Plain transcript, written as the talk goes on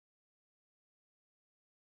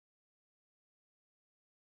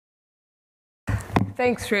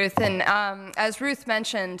Thanks, Ruth. And as Ruth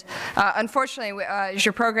mentioned, unfortunately, as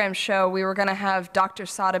your programs show, we were going to have Dr.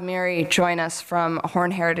 Sada Mire join us from Horn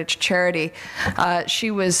Heritage Charity. She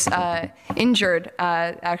was injured,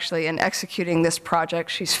 actually, in executing this project.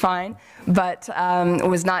 She's fine, but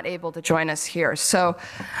was not able to join us here. So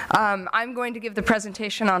I'm going to give the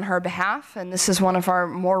presentation on her behalf, and this is one of our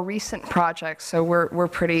more recent projects, so we're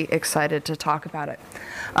pretty excited to talk about it.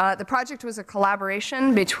 The project was a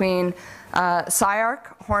collaboration between CyArk,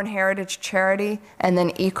 Horn Heritage Charity, and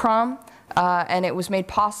then ECROM, and it was made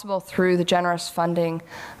possible through the generous funding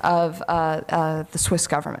of the Swiss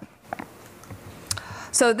government.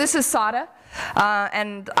 So this is Sada,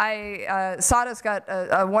 and Sada's got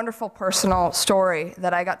a wonderful personal story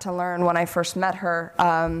that I got to learn when I first met her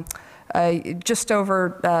just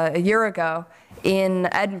over a year ago in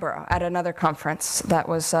Edinburgh at another conference that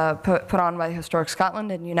was put on by Historic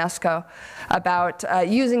Scotland and UNESCO about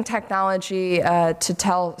using technology to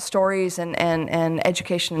tell stories and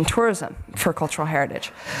education and tourism for cultural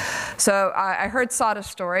heritage. So I heard Sada's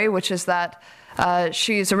story, which is that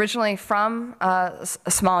she's originally from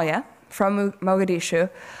Somalia, from Mogadishu,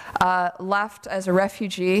 left as a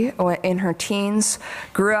refugee in her teens,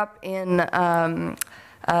 grew up in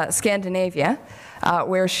Scandinavia,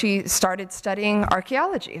 where she started studying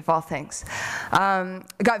archaeology, of all things.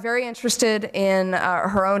 Got very interested in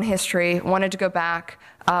her own history, wanted to go back,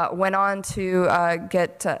 went on to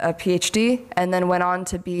get a PhD, and then went on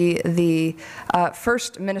to be the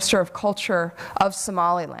first Minister of Culture of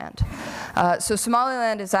Somaliland. So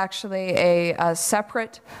Somaliland is actually a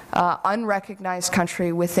separate, unrecognized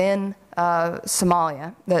country within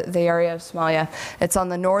Somalia, the area of Somalia. It's on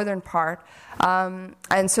the northern part.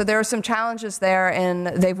 And so there are some challenges there, and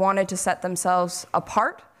they've wanted to set themselves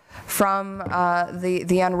apart from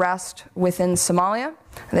the unrest within Somalia.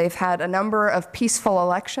 They've had a number of peaceful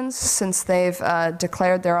elections since they've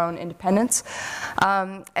declared their own independence.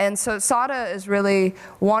 And so Sada has really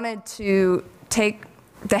wanted to take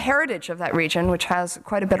the heritage of that region, which has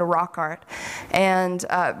quite a bit of rock art, and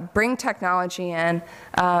bring technology in,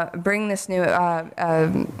 bring this new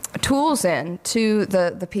tools in to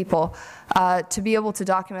the people to be able to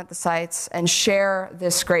document the sites and share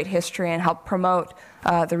this great history and help promote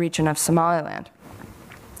the region of Somaliland.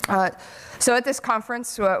 So at this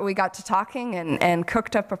conference, we got to talking and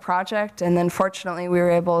cooked up a project, and then fortunately we were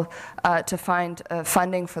able to find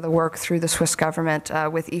funding for the work through the Swiss government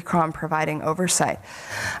with ECROM providing oversight.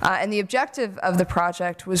 And the objective of the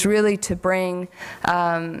project was really to bring,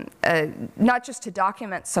 not just to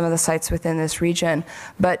document some of the sites within this region,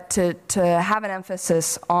 but to have an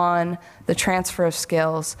emphasis on the transfer of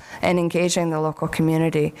skills and engaging the local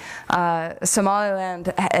community.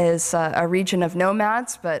 Somaliland is a region of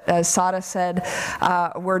nomads, but as Sada said,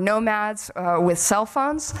 we're nomads with cell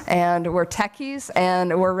phones, and we're techies,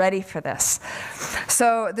 and we're ready for this.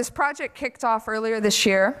 So this project kicked off earlier this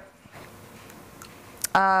year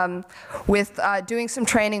with doing some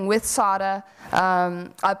training with Sada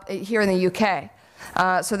up here in the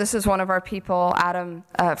UK. So this is one of our people, Adam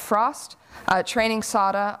Frost, training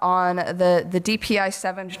Sada on the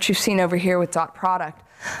DPI-7, which you've seen over here with dot product.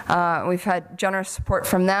 We've had generous support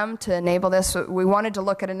from them to enable this. We wanted to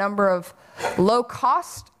look at a number of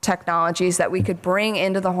low-cost technologies that we could bring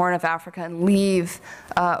into the Horn of Africa and leave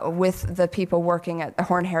with the people working at the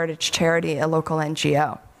Horn Heritage Charity, a local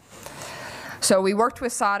NGO. So we worked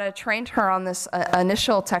with Sada, trained her on this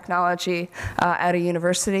initial technology at a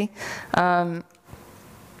university.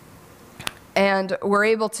 And we're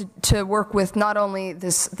able to work with not only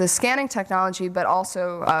the scanning technology, but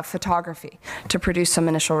also photography to produce some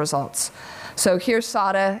initial results. So here's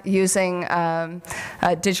Sada using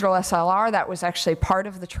a digital SLR. That was actually part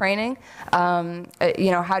of the training.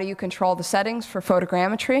 You know, how do you control the settings for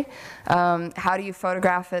photogrammetry? How do you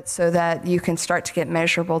photograph it so that you can start to get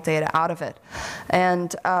measurable data out of it?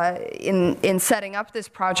 And in setting up this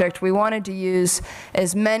project, we wanted to use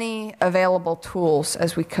as many available tools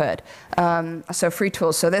as we could. So free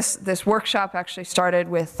tools. So this workshop actually started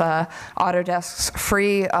with Autodesk's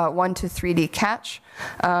free 1-to-3D catch.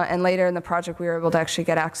 And later in the project, we were able to actually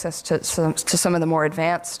get access to some of the more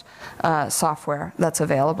advanced software that's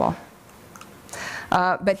available.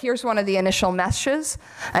 But here's one of the initial meshes.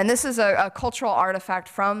 And this is a cultural artifact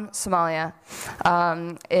from Somalia.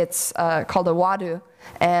 It's called a wadu.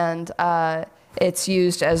 And it's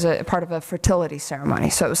used as a part of a fertility ceremony.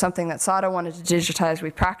 So it was something that Sada wanted to digitize. We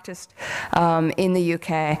practiced in the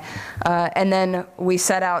UK. And then we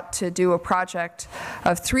set out to do a project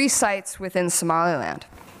of 3 sites within Somaliland.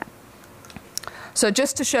 So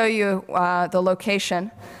just to show you the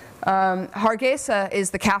location, Hargeisa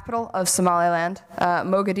is the capital of Somaliland.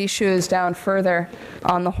 Mogadishu is down further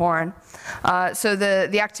on the Horn. So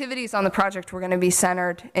the activities on the project were going to be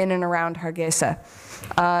centered in and around Hargeisa.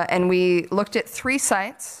 And we looked at 3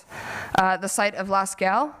 sites. The site of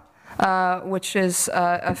Gale, which is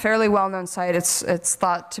a fairly well-known site. It's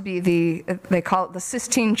thought to be they call it the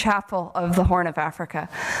Sistine Chapel of the Horn of Africa.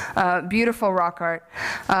 Beautiful rock art.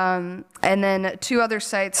 And then 2 other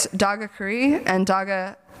sites, Daga Kuri and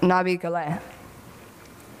Daga Nabi Gale.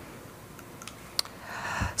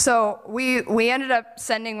 So we ended up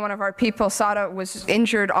sending one of our people. Sada was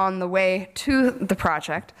injured on the way to the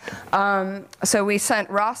project. So we sent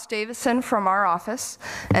Ross Davison from our office.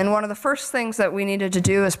 And one of the first things that we needed to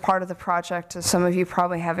do as part of the project, as some of you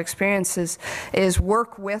probably have experiences, is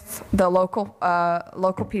work with the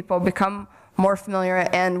local people, become more familiar,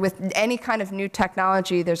 and with any kind of new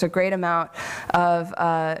technology, there's a great amount of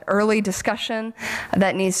early discussion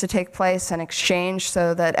that needs to take place and exchange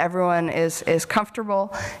so that everyone is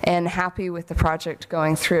comfortable and happy with the project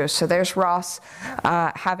going through. So there's Ross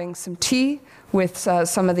having some tea with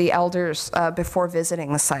some of the elders before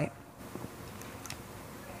visiting the site.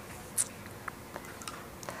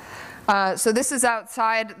 So this is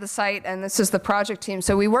outside the site, and this is the project team.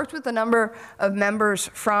 So we worked with a number of members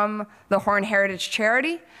from the Horn Heritage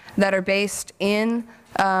Charity that are based in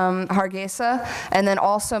Hargeisa, and then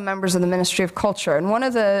also members of the Ministry of Culture. And one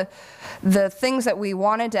of the things that we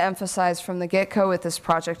wanted to emphasize from the get-go with this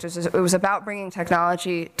project is it was about bringing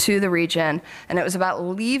technology to the region, and it was about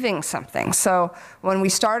leaving something. So when we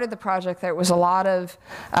started the project, there was a lot of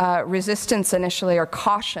resistance initially, or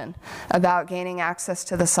caution, about gaining access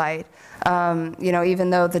to the site. Even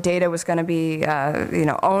though the data was going to be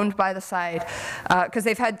owned by the site, because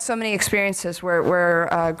they've had so many experiences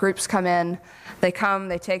where groups come in, they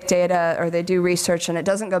take data, or they do research, and it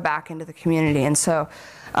doesn't go back into the community. And so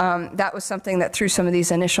that was something that through some of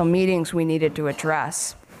these initial meetings we needed to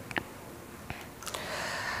address.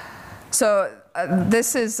 So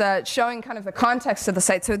this is showing kind of the context of the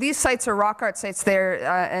site. So these sites are rock art sites there,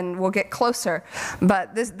 and we'll get closer.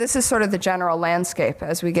 But this is sort of the general landscape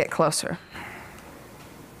as we get closer.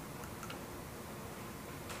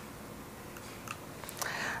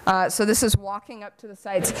 So this is walking up to the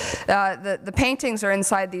sites. The paintings are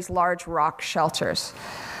inside these large rock shelters.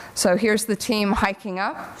 So here's the team hiking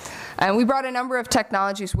up. And we brought a number of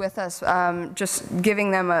technologies with us, just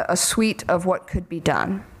giving them a suite of what could be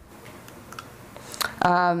done.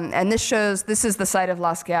 And this is the site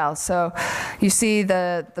of Gale. So you see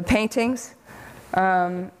the paintings.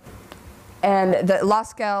 And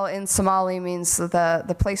the Gale in Somali means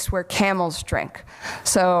the place where camels drink.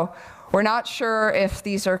 So we're not sure if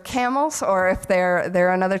these are camels or if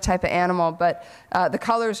they're another type of animal, but the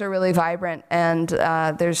colors are really vibrant, and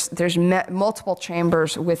there's multiple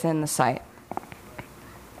chambers within the site.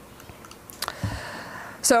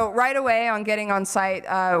 So right away on getting on site,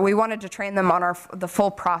 we wanted to train them on the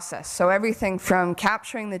full process. So everything from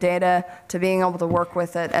capturing the data to being able to work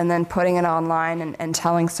with it and then putting it online and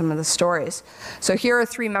telling some of the stories. So here are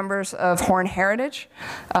 3 members of Horn Heritage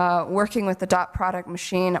working with the dot product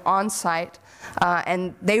machine on site,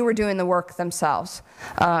 and they were doing the work themselves,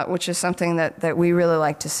 which is something that we really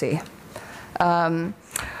like to see.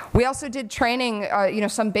 We also did training,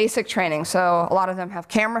 some basic training. So a lot of them have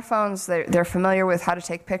camera phones. They're familiar with how to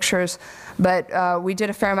take pictures. But we did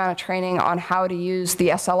a fair amount of training on how to use the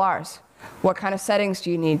SLRs. What kind of settings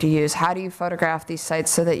do you need to use? How do you photograph these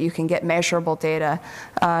sites so that you can get measurable data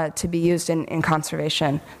to be used in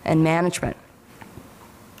conservation and management?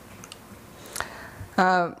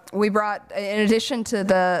 We brought, in addition to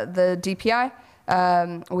the DPI,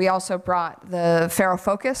 we also brought the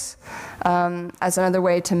ferrofocus as another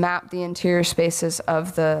way to map the interior spaces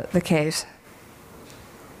of the caves.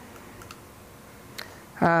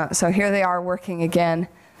 So here they are working again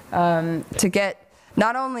to get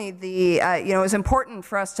not only the, it was important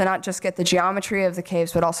for us to not just get the geometry of the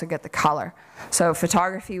caves, but also get the color. So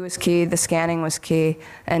photography was key, the scanning was key,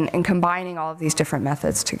 and combining all of these different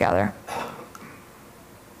methods together.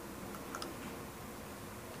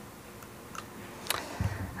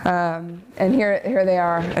 And here they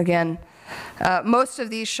are again. Most of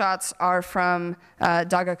these shots are from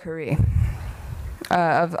Daga Kuri,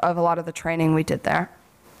 of a lot of the training we did there.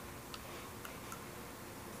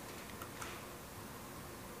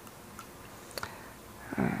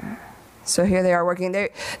 So here they are working. They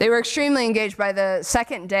were extremely engaged. By the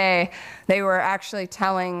second day, they were actually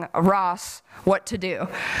telling Ross what to do.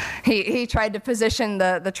 He tried to position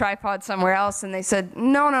the tripod somewhere else, and they said,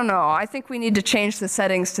 no, I think we need to change the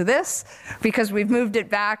settings to this because we've moved it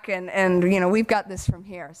back, and we've got this from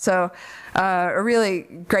here. So really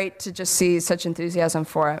great to just see such enthusiasm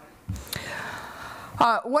for it.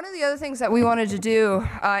 One of the other things that we wanted to do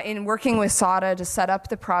in working with SATA to set up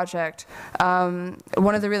the project,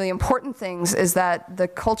 one of the really important things is that the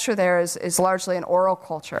culture there is largely an oral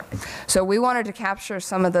culture. So we wanted to capture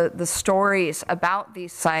some of the stories about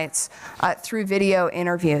these sites through video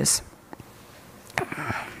interviews.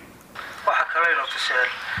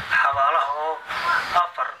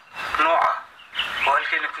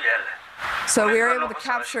 So we were able to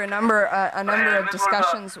capture a number of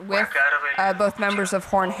discussions with both members of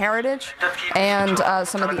Horn Heritage and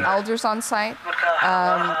some of the elders on site,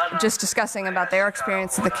 just discussing about their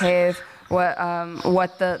experience of the cave, what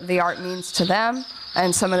the art means to them,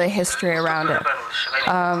 and some of the history around it.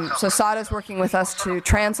 So SATA is working with us to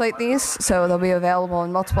translate these, so they'll be available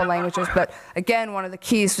in multiple languages. But again, one of the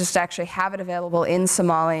keys was to actually have it available in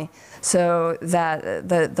Somali so that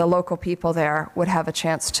the local people there would have a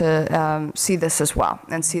chance to see this as well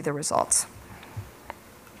and see the results.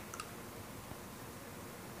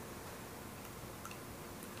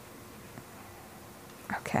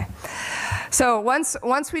 Okay. So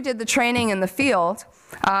once we did the training in the field,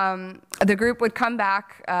 the group would come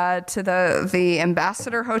back to the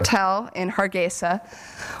Ambassador Hotel in Hargeisa,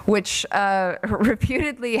 which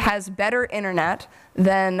reputedly has better internet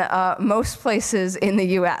than most places in the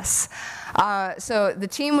US. So the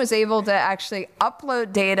team was able to actually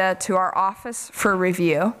upload data to our office for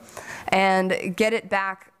review and get it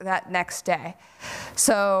back that next day.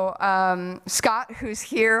 So Scott, who's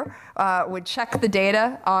here, would check the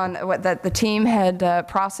data on what that the team had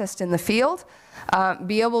processed in the field,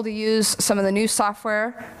 be able to use some of the new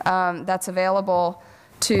software that's available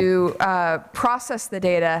to process the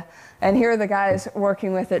data, and here are the guys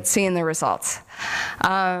working with it, seeing the results.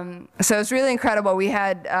 So it's really incredible. We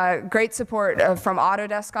had great support from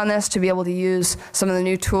Autodesk on this to be able to use some of the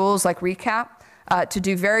new tools like Recap to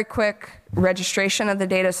do very quick registration of the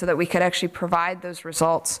data so that we could actually provide those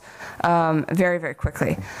results very, very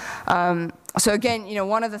quickly. So again,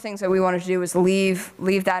 one of the things that we wanted to do was leave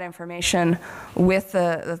that information with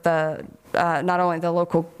the not only the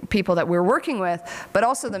local people that we're working with, but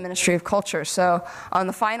also the Ministry of Culture. So on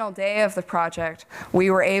the final day of the project, we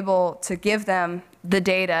were able to give them the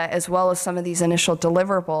data as well as some of these initial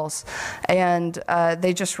deliverables, and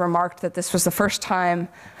they just remarked that this was the first time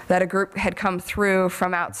that a group had come through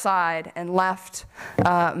from outside and left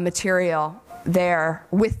material there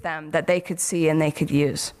with them that they could see and they could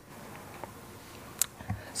use.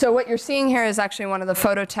 So what you're seeing here is actually one of the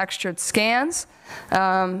photo-textured scans,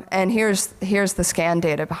 and here's the scan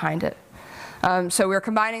data behind it. So we're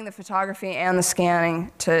combining the photography and the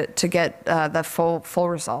scanning to get the full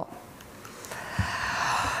result.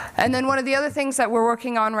 And then one of the other things that we're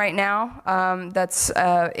working on right now that's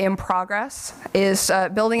in progress is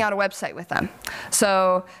building out a website with them.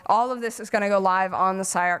 So all of this is going to go live on the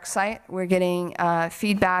CyArk site. We're getting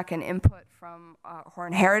feedback and input from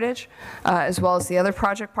Horn Heritage, as well as the other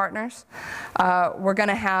project partners. We're going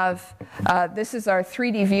to have, this is our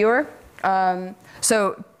 3D viewer.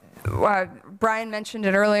 Brian mentioned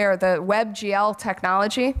it earlier, the WebGL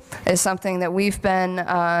technology is something that we've been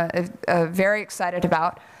very excited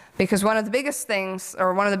about. Because one of the biggest things,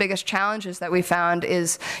 or one of the biggest challenges that we found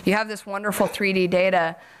is you have this wonderful 3D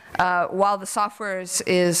data while the software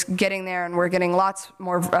is getting there and we're getting lots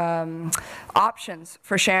more options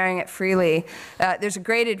for sharing it freely. There's a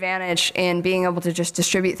great advantage in being able to just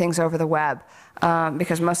distribute things over the web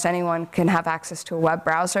because most anyone can have access to a web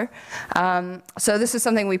browser. So this is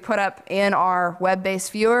something we put up in our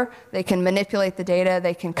web-based viewer. They can manipulate the data,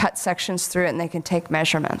 they can cut sections through it, and they can take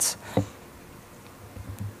measurements.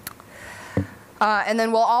 And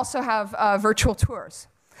then we'll also have virtual tours.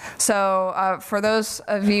 So for those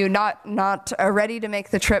of you not ready to make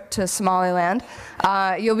the trip to Somaliland,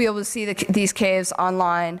 you'll be able to see these caves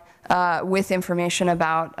online with information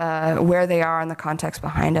about where they are and the context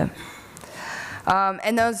behind them.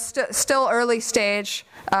 And those still early stage,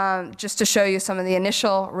 just to show you some of the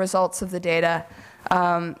initial results of the data.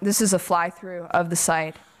 This is a fly-through of the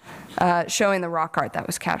site showing the rock art that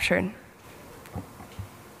was captured.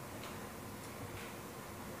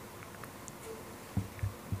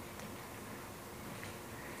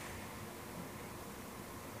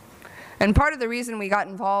 And part of the reason we got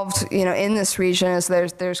involved, in this region is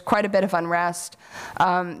there's quite a bit of unrest.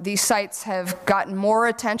 These sites have gotten more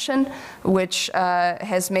attention, which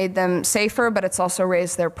has made them safer, but it's also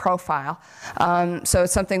raised their profile. So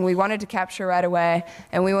it's something we wanted to capture right away,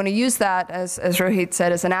 and we want to use that, as Rohit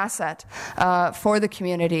said, as an asset for the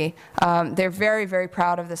community. They're very, very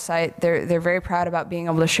proud of the site. They're very proud about being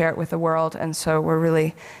able to share it with the world, and so we're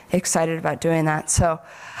really excited about doing that. So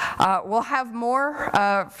we'll have more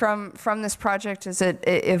from this project as it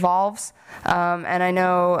evolves, and I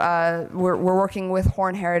know we're working with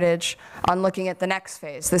Horn Heritage on looking at the next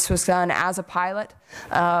phase. This was done as a pilot.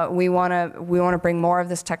 We want to bring more of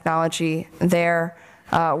this technology there.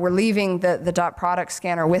 We're leaving the dot product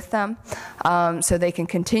scanner with them so they can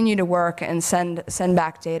continue to work and send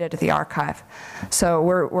back data to the archive. So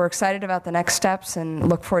we're excited about the next steps and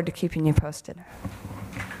look forward to keeping you posted.